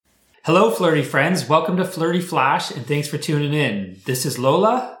Hello, flirty friends. Welcome to Flirty Flash, and thanks for tuning in. This is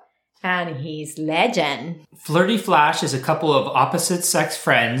Lola. And he's Legend. Flirty Flash is a couple of opposite-sex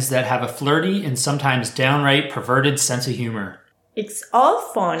friends that have a flirty and sometimes downright perverted sense of humor. It's all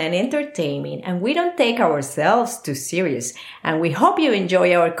fun and entertaining, and we don't take ourselves too serious. And we hope you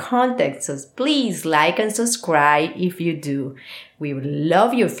enjoy our content, so please like and subscribe if you do. We would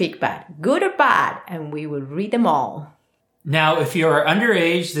love your feedback, good or bad, and we will read them all. Now, if you are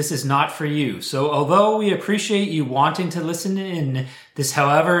underage, this is not for you. So although we appreciate you wanting to listen in, this,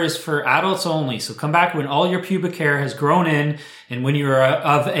 however, is for adults only. So come back when all your pubic hair has grown in and when you are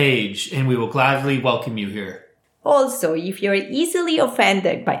of age, and we will gladly welcome you here. Also, if you're easily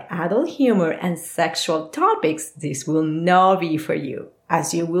offended by adult humor and sexual topics, this will not be for you,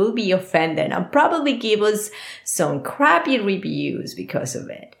 as you will be offended and probably give us some crappy reviews because of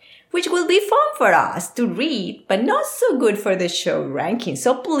it, which will be fun for us to read, but not so good for the show ranking.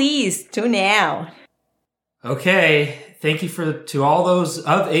 So please tune out. Okay, thank you to all those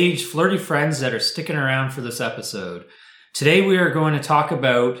of age flirty friends that are sticking around for this episode. Today we are going to talk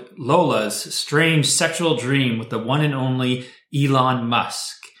about Lola's strange sexual dream with the one and only Elon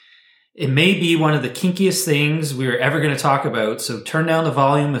Musk. It may be one of the kinkiest things we are ever going to talk about, so turn down the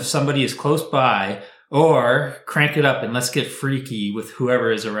volume if somebody is close by, or crank it up and let's get freaky with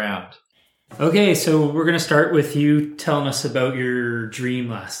whoever is around. Okay, so we're going to start with you telling us about your dream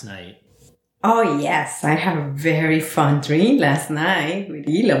last night. Oh, yes. I had a very fun dream last night with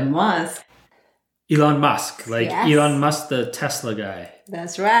Elon Musk. Elon Musk, like Yes. Elon Musk, the Tesla guy.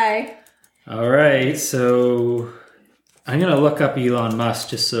 That's right. All right, so I'm going to look up Elon Musk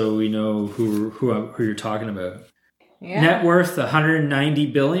just so we know who you're talking about. Yeah. Net worth 190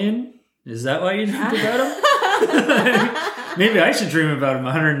 billion. Is that why you dreamed about him? Maybe I should dream about him.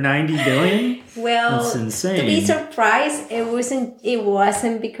 190 billion. Well, That's insane. to be surprised, it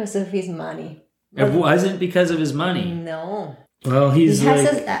wasn't because of his money. It wasn't because of his money. No. Well, He he's has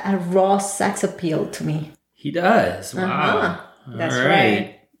like... a raw sex appeal to me. He does. Wow. Uh-huh. That's All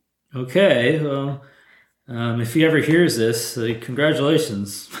right. Okay. Well, if he ever hears this,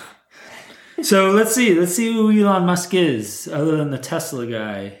 congratulations. So let's see who Elon Musk is, other than the Tesla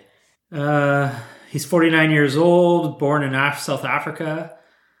guy. He's 49 years old, born in South Africa.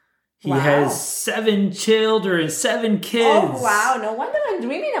 He Wow. has 7 children, 7 kids. Oh, wow. No wonder I'm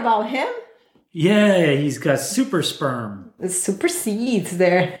dreaming about him. Yeah, he's got super sperm. It supersedes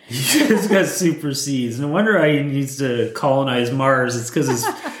there. He's got super seeds. No wonder he needs to colonize Mars. It's because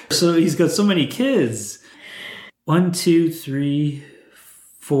he's got so many kids. 1, 2, 3,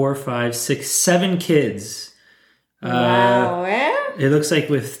 4, 5, 6, 7 kids. Wow. It looks like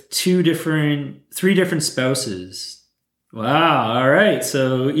with 3 different spouses. Wow. All right.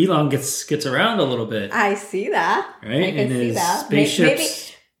 So Elon gets around a little bit. I see that. Right? I can see that. Spaceships.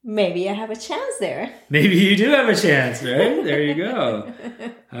 Maybe I have a chance there. Maybe you do have a chance, right? There you go.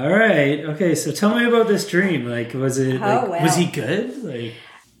 All right. Okay. So tell me about this dream. Was he good?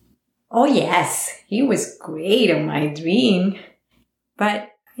 Oh, yes. He was great on my dream.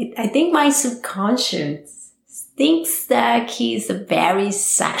 But I think my subconscious thinks that he's a very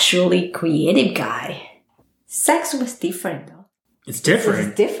sexually creative guy. Sex was different, though. It's different. It's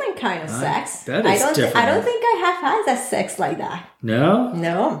a different kind of sex. That is different. I don't think I have had that sex like that. No?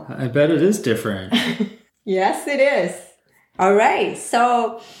 No. I bet it is different. Yes, it is. All right.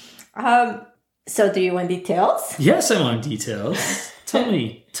 So do you want details? Yes, I want details. Tell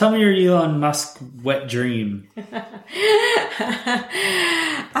me your Elon Musk wet dream.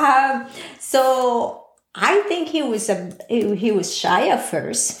 So I think he was shy at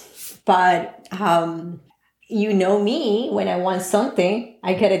first, but you know me, when I want something,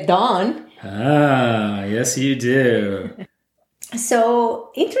 I get it done. Ah, yes, you do. So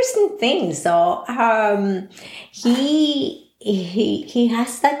interesting thing. So he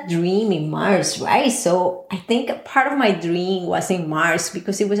has that dream in Mars, right? So I think part of my dream was in Mars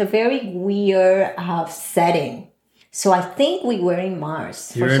because it was a very weird setting. So I think we were in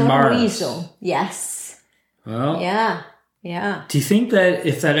Mars You're for in some Mars. reason. Yes. Well, Yeah. do you think that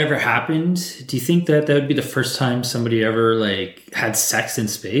if that ever happened, do you think that would be the first time somebody ever had sex in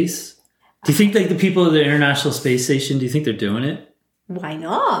space? Do you think the people at the International Space Station, do you think they're doing it? Why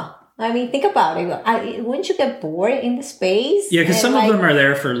not? I mean, think about it. Wouldn't you get bored in the space? Yeah, because some of them are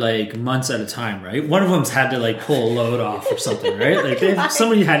there for months at a time, right? One of them's had to pull a load off or something, right?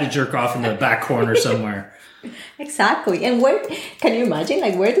 Somebody had to jerk off in the back corner somewhere. Exactly. And where can you imagine?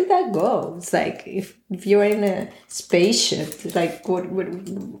 Where did that go? It's if you're in a spaceship,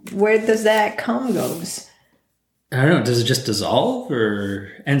 where does that cum goes? I don't know. Does it just dissolve or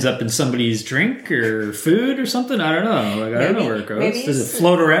ends up in somebody's drink or food or something? I don't know. Like I don't know where it goes. Does it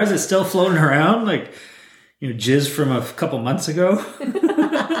float around? Is it still floating around? Like, jizz from a couple months ago?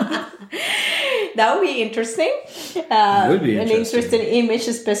 That would be interesting. It would be an interesting image,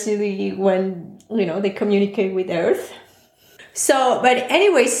 especially when, they communicate with Earth. So, but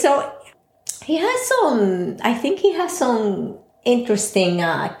anyway, so he has I think he has some interesting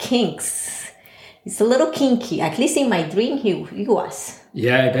kinks. It's a little kinky. At least in my dream, he was.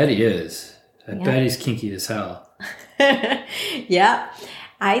 Yeah, I bet he is. I bet he's kinky as hell. Yeah.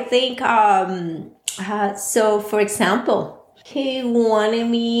 I think, so for example, he wanted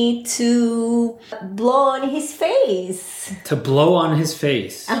me to blow on his face. To blow on his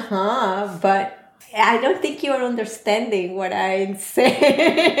face? But I don't think you're understanding what I'm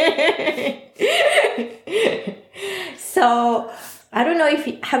saying. So, I don't know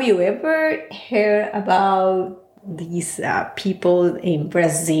have you ever heard about these people in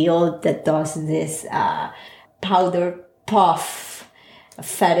Brazil that does this powder puff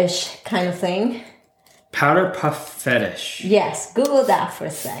fetish kind of thing? Powder puff fetish. Yes, Google that for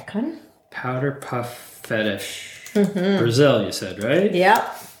a second. Powder puff fetish. Brazil, you said, right?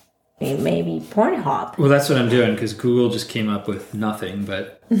 Yep. Maybe Pornhub. Well, that's what I'm doing because Google just came up with nothing,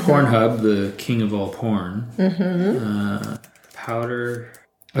 but Pornhub, the king of all porn. Powder.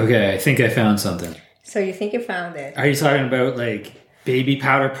 Okay, I think I found something. So you think you found it? Are you talking about like baby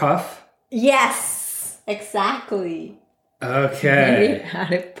powder puff? Yes, exactly. Okay. Baby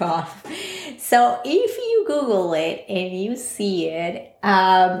powder puff. So if you Google it and you see it,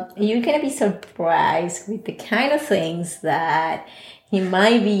 you're going to be surprised with the kind of things that he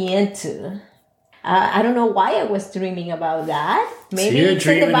might be into. I don't know why I was dreaming about that. Maybe so it's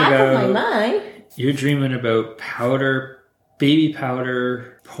in the back of my mind. You're dreaming about baby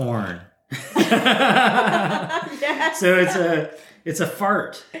powder porn. Yes. So it's a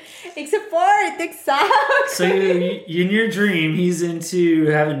fart. It's a fart, exactly. So in your dream, he's into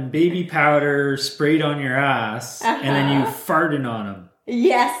having baby powder sprayed on your ass, and then you farting on him.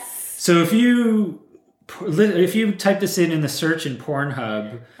 Yes. So if you type this in the search in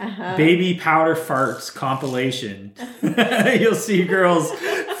Pornhub, baby powder farts compilation, you'll see girls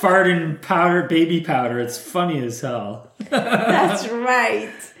farting baby powder. It's funny as hell. That's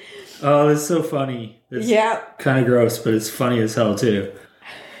right. Oh, it's so funny. It's kind of gross, but it's funny as hell too.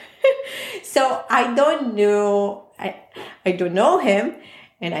 So I don't know. I don't know him,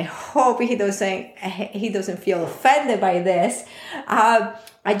 and I hope he doesn't feel offended by this.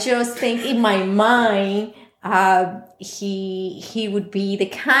 I just think in my mind, he would be the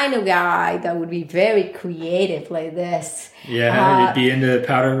kind of guy that would be very creative like this. Yeah, he'd be into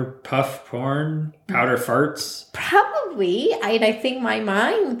powder puff porn, powder farts. Probably, and I think my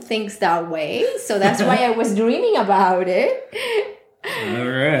mind thinks that way, so that's why I was dreaming about it. All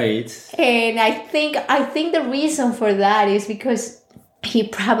right. And I think the reason for that is because he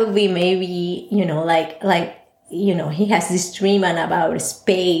probably maybe, he has this dream about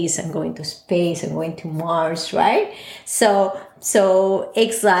space and going to space and going to Mars, right? So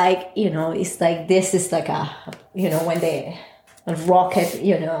it's like, it's like this is like when the rocket,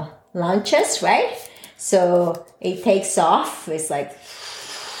 launches, right? So it takes off. It's like,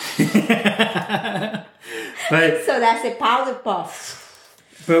 but so that's a powder puff.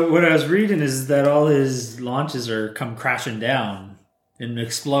 But what I was reading is that all his launches come crashing down and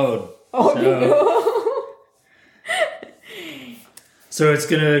explode. Oh no! So it's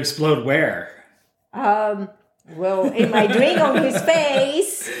gonna explode where? Well, in my dream on his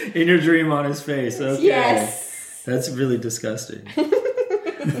face. In your dream on his face. Okay. Yes. That's really disgusting.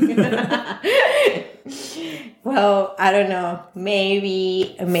 Well, I don't know.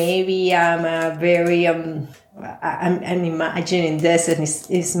 Maybe I'm a very I'm imagining this, and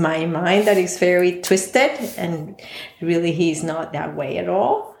it's my mind that is very twisted, and really he's not that way at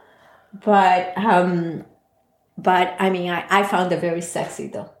all. But I mean, I found it very sexy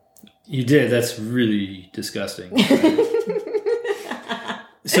though. You did. That's really disgusting.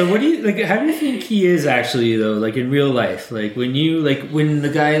 So what do you like? How do you think he is actually though? Like in real life, like when the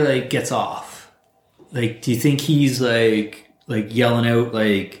guy gets off, do you think he's like yelling out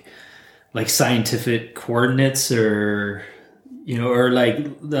like scientific coordinates or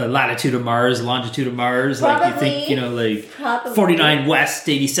like the latitude of Mars, longitude of Mars? Probably, like you think 49 west,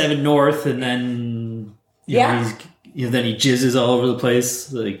 87 north, and then then he jizzes all over the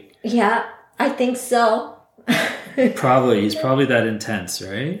place Yeah, I think so. Probably. He's probably that intense,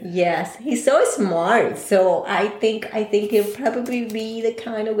 right? Yes, he's so smart. So I think he'll probably be the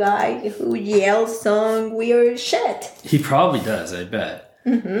kind of guy who yells some weird shit. He probably does, I bet.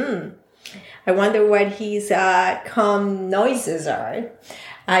 I wonder what his calm noises are.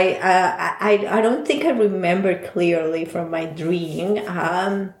 I don't think I remember clearly from my dream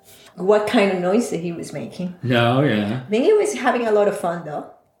what kind of noise that he was making. No, yeah. I think he was having a lot of fun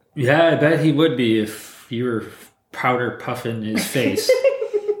though. Yeah, I bet he would be if you were powder puffing his face.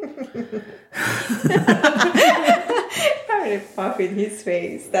 Powder puffing his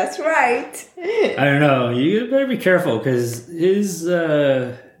face. That's right. I don't know. You better be careful because his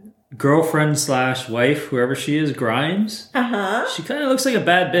girlfriend / wife, whoever she is, Grimes, she kind of looks like a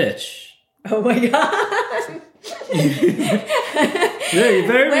bad bitch. Oh my God. Yeah, you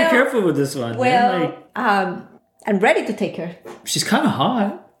better be careful with this one. Well, I'm ready to take her. She's kind of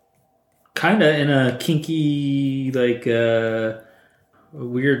hot. Kind of in a kinky, like, a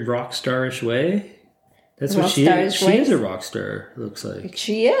weird rock star-ish way. That's what she is. She is a rock star, it looks like.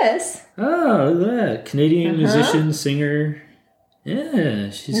 She is. Oh, look at that. Canadian musician, singer. Yeah,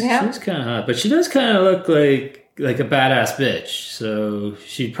 she's kind of hot. But she does kind of look like a badass bitch. So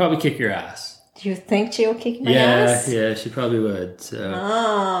she'd probably kick your ass. Do you think she'll kick my ass? Yeah, she probably would. So.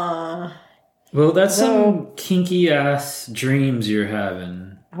 Ah. Well, that's some kinky ass dreams you're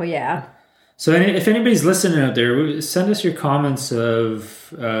having. Oh, yeah. So if anybody's listening out there, send us your comments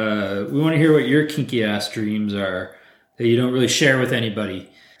of, we want to hear what your kinky ass dreams are that you don't really share with anybody.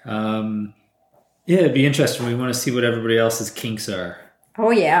 Yeah, it'd be interesting. We want to see what everybody else's kinks are. Oh,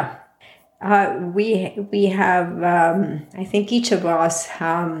 yeah. We have, I think each of us,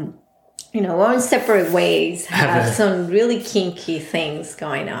 our separate ways have some really kinky things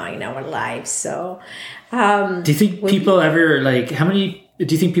going on in our lives. So, do you think people ever, like,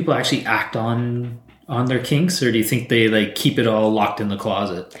 do you think people actually act on their kinks, or do you think they keep it all locked in the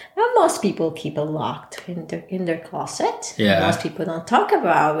closet? Well, most people keep it locked in their closet. Yeah. Most people don't talk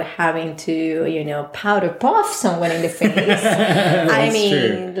about having to, powder puff someone in the face.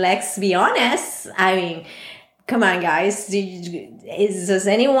 True. Let's be honest. Come on, guys. Does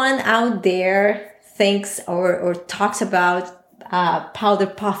anyone out there thinks or talks about powder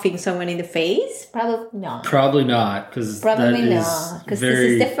puffing someone in the face? Probably not. Probably not, because this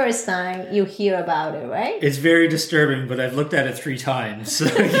is the first time you hear about it, right? It's very disturbing, but I've looked at it 3 times. So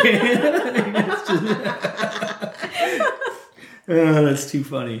that's too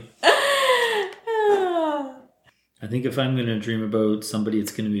funny. I think if I'm going to dream about somebody,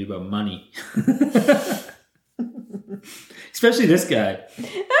 it's going to be about money. Especially this guy.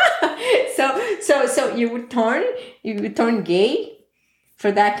 So you would turn gay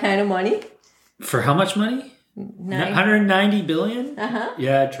for that kind of money? For how much money? 190 billion?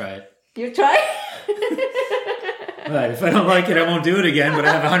 Yeah, I'd try it. You try? Right. If I don't like it, I won't do it again, but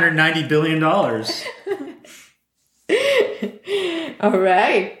I have $190 billion. All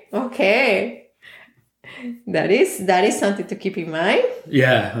right. Okay. That is something to keep in mind.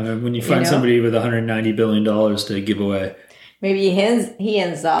 Yeah. When you find somebody with $190 billion to give away. Maybe he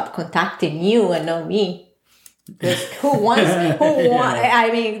ends up contacting you and not me. Let's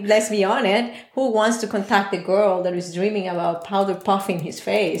be honest, who wants to contact a girl that is dreaming about powder puffing his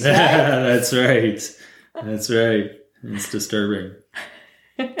face? Right? That's right. It's disturbing.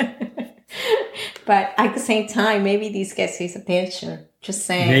 But at the same time, maybe this gets his attention. Just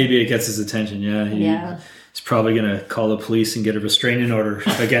saying. Maybe it gets his attention, yeah. He's probably going to call the police and get a restraining order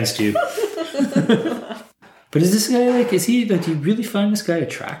against you. But is this guy, do you really find this guy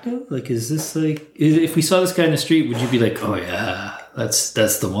attractive? If we saw this guy in the street, would you be like, oh yeah, that's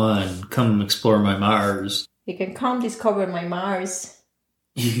the one. Come explore my Mars. You can come discover my Mars.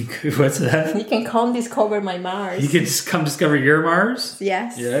 What's that? You can come discover my Mars. You can just come discover your Mars?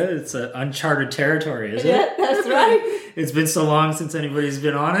 Yes. Yeah, it's an uncharted territory, isn't it? Yeah, that's right. It's been so long since anybody's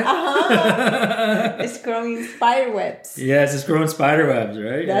been on it. It's growing spider webs. Yeah, it's just growing spider webs,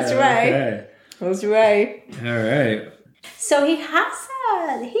 right? That's right. Okay. That's right. All right. So he has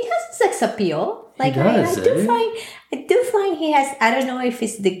a sex appeal. He does, I do find he has, I don't know if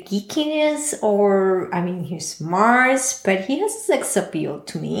it's the geekiness or, he's smart, but he has a sex appeal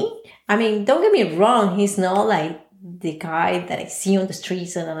to me. Don't get me wrong, he's not like the guy that I see on the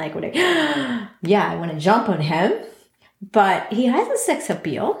streets and I'm like, yeah, I want to jump on him. But he has a sex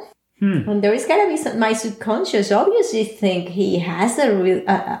appeal. And there is gotta be my subconscious obviously think he has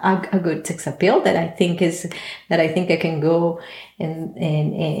a good sex appeal that I think I can go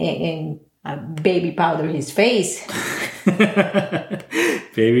and baby powder his face.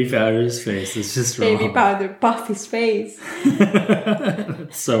 Baby powder his face. It's just wrong. Baby powder puff his face.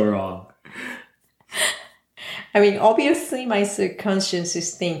 That's so wrong. Obviously my subconscious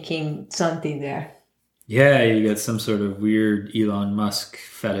is thinking something there. Yeah, you got some sort of weird Elon Musk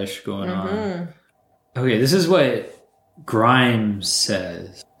fetish going on. Okay, this is what Grimes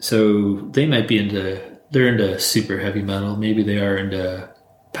says. So they might be they're into super heavy metal. Maybe they are into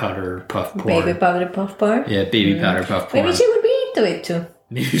powder puff porn. Baby powder puff porn? Yeah, baby powder puff porn. Maybe she would be into it too.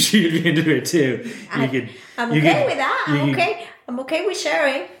 Maybe she would be into it too. I'm okay with that. I'm okay with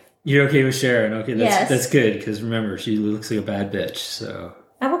sharing. You're okay with sharing. Okay, Yes. That's good because remember, she looks like a bad bitch. So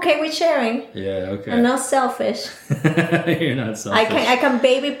I'm okay with sharing. yeah, okay. I'm not selfish. You're not selfish. I can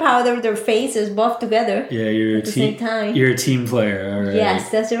baby powder their faces both together. Yeah, you're at the same time. You're a team player. All right. Yes,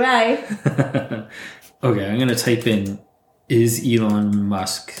 that's right. Okay, I'm gonna type in "Is Elon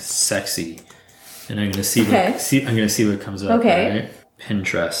Musk sexy?" and I'm gonna see Okay. I'm gonna see what comes up. Okay. All right?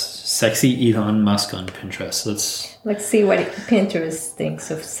 Pinterest, sexy Elon Musk on Pinterest. Let's see what Pinterest thinks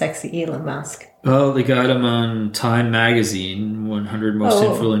of sexy Elon Musk. Well, they got him on Time Magazine, 100 most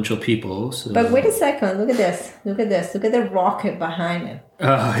influential people. So. But wait a second. Look at this. Look at this. Look at the rocket behind him.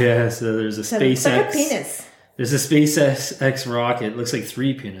 Oh yeah, so there's a SpaceX. It's like a penis. There's a SpaceX rocket. Looks like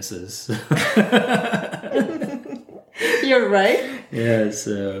 3 penises. You're right. Yeah,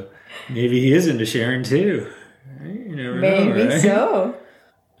 so maybe he is into sharing too. Right? You never know, Maybe right? so.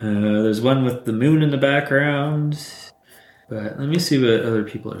 There's one with the moon in the background. But let me see what other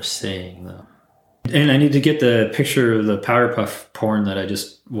people are saying though. And I need to get the picture of the powder puff porn that I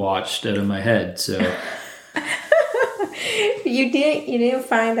just watched out of my head. So You didn't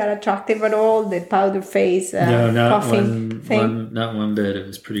find that attractive at all, the powder face no, not puffing thing? not one bit. It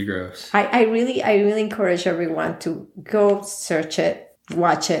was pretty gross. I really encourage everyone to go search it,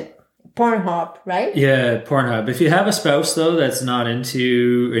 watch it. Pornhub, right? Yeah, Pornhub. If you have a spouse though that's not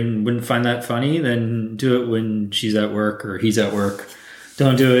into and wouldn't find that funny, then do it when she's at work or he's at work.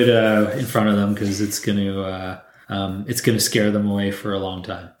 Don't do it in front of them because it's gonna scare them away for a long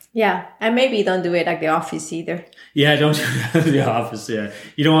time. Yeah, and maybe don't do it at the office either. Yeah, don't do it at the office. Yeah,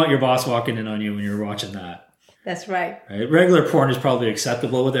 you don't want your boss walking in on you when you're watching that. That's right. Right. Regular porn is probably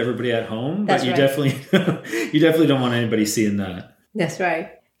acceptable with everybody at home, That's but you right. definitely don't want anybody seeing that. That's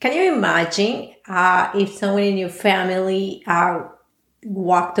right. Can you imagine if someone in your family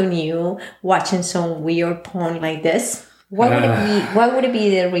walked on you watching some weird porn like this? What would it be? What would be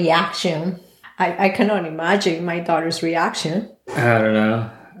the reaction? I cannot imagine my daughter's reaction. I don't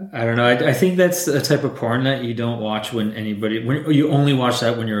know. I think that's a type of porn that you don't watch when you only watch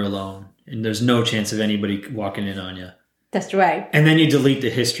that when you're alone and there's no chance of anybody walking in on you. That's right. And then you delete the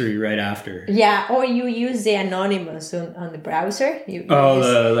history right after. Yeah, or you use the anonymous on the browser.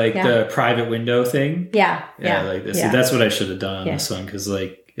 The private window thing. Yeah. Like this. Yeah. That's what I should have done on this one because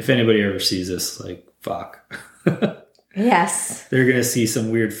like if anybody ever sees this, like fuck. Yes. They're gonna see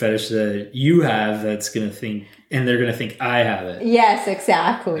some weird fetish that you have that's gonna think, and they're gonna think I have it. Yes,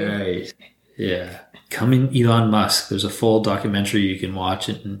 exactly. Right. Yeah. Coming Elon Musk. There's a full documentary you can watch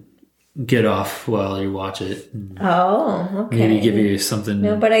it and get off while you watch it. Oh, okay. Maybe give you something.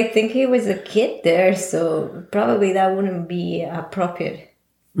 No, but I think he was a kid there, so probably that wouldn't be appropriate.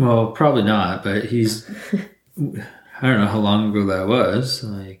 Well, probably not, but he's. I don't know how long ago that was.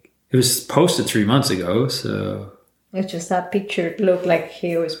 Like it was posted 3 months ago, so. It's just that picture looked like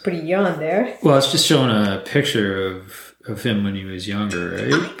he was pretty young there. Well, it's just showing a picture of him when he was younger,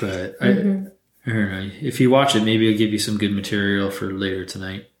 right? But I don't know. If you watch it, maybe it'll give you some good material for later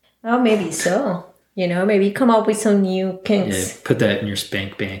tonight. Oh, maybe so. You know, maybe come up with some new kinks. Yeah, put that in your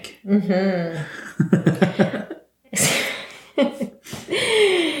spank bank.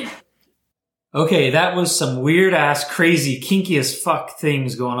 Okay, that was some weird ass, crazy, kinky as fuck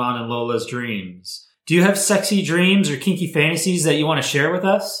things going on in Lola's dreams. Do you have sexy dreams or kinky fantasies that you want to share with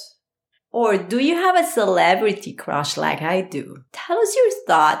us? Or do you have a celebrity crush like I do? Tell us your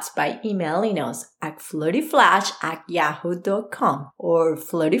thoughts by emailing us at flirtyflash@yahoo.com or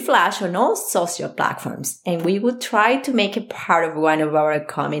flirtyflash on all social platforms, and we will try to make it part of one of our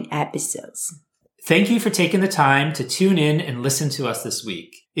upcoming episodes. Thank you for taking the time to tune in and listen to us this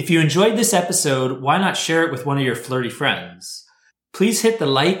week. If you enjoyed this episode, why not share it with one of your flirty friends? Please hit the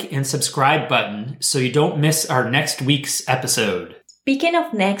like and subscribe button so you don't miss our next week's episode. Speaking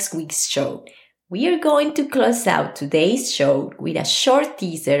of next week's show, we are going to close out today's show with a short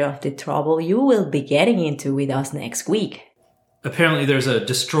teaser of the trouble you will be getting into with us next week. Apparently there's a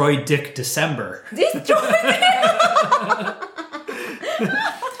Destroy Dick December. Destroy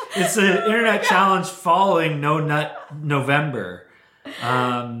It's an internet challenge following No Nut November.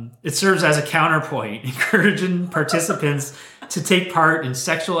 It serves as a counterpoint, encouraging participants to take part in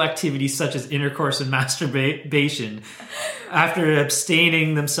sexual activities such as intercourse and masturbation after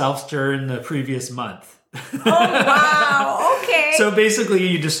abstaining themselves during the previous month. Oh, wow. Okay. So basically,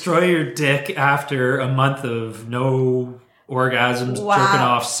 you destroy your dick after a month of no orgasms, Wow. jerking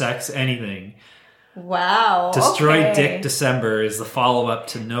off, sex, anything. Wow. Destroy okay. Dick December is the follow-up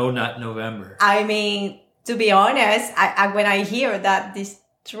to No Nut November. I mean, to be honest, when I hear that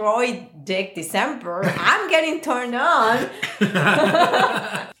Destroy Dick December, I'm getting turned on.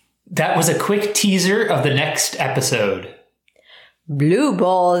 That was a quick teaser of the next episode. Blue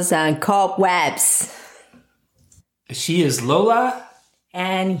balls and cobwebs. She is Lola.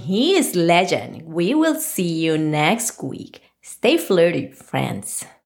 And he is Legend. We will see you next week. Stay flirty, friends.